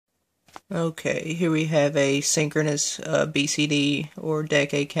Okay, here we have a synchronous BCD or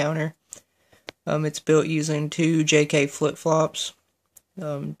decade counter. It's built using two JK flip-flops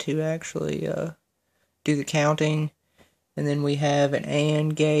to actually do the counting. And then we have an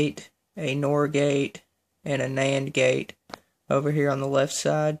AND gate, a NOR gate, and a NAND gate over here on the left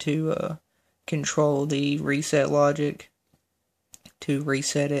side to control the reset logic, to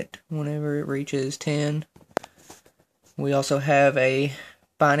reset it whenever it reaches 10. We also have a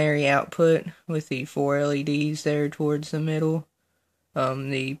binary output with the 4 LEDs there towards the middle.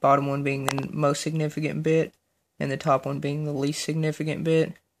 The bottom one being the most significant bit, and the top one being the least significant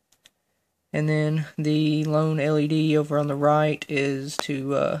bit. And then the lone LED over on the right is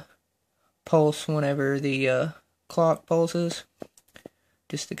to pulse whenever the clock pulses,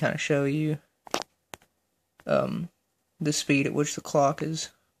 just to kind of show you the speed at which the clock is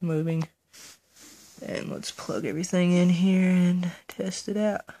moving. And let's plug everything in here and test it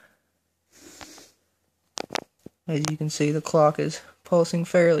out. As you can see, the clock is pulsing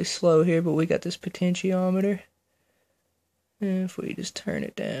fairly slow here, but we got this potentiometer. And if we just turn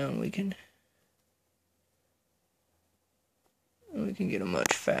it down, we can get a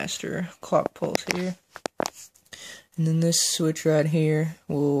much faster clock pulse here. And then this switch right here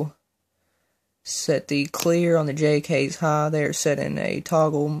will set the clear on the JKs high. They're set in a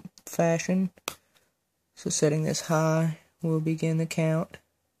toggle fashion. So setting this high will begin the count.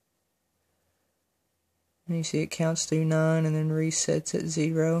 And you see it counts through 9 and then resets at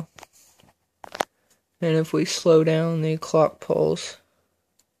 0. And if we slow down the clock pulse,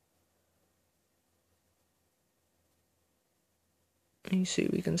 you see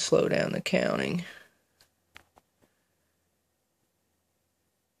we can slow down the counting.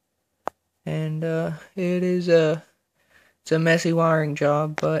 And it's a messy wiring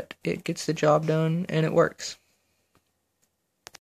job, but it gets the job done and it works.